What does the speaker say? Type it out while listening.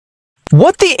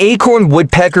What the acorn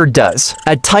woodpecker does,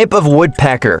 a type of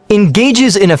woodpecker,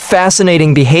 engages in a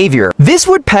fascinating behavior. This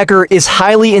woodpecker is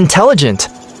highly intelligent.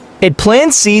 It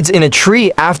plants seeds in a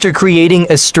tree after creating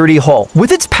a sturdy hole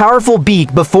with its powerful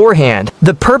beak beforehand.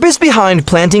 The purpose behind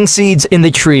planting seeds in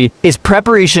the tree is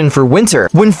preparation for winter,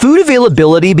 when food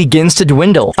availability begins to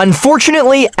dwindle.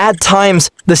 Unfortunately, at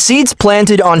times, the seeds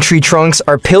planted on tree trunks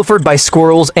are pilfered by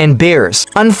squirrels and bears.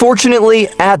 Unfortunately,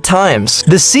 at times,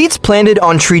 the seeds planted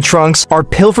on tree trunks are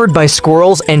pilfered by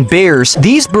squirrels and bears.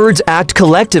 These birds act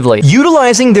collectively,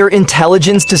 utilizing their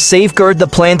intelligence to safeguard the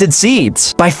planted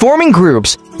seeds. By forming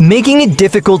groups, making it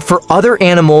difficult for other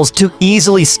animals to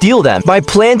easily steal them. By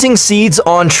planting seeds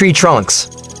on tree trunks,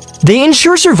 they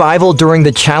ensure survival during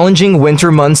the challenging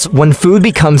winter months when food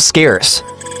becomes scarce.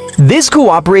 This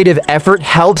cooperative effort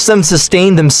helps them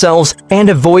sustain themselves and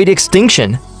avoid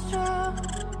extinction.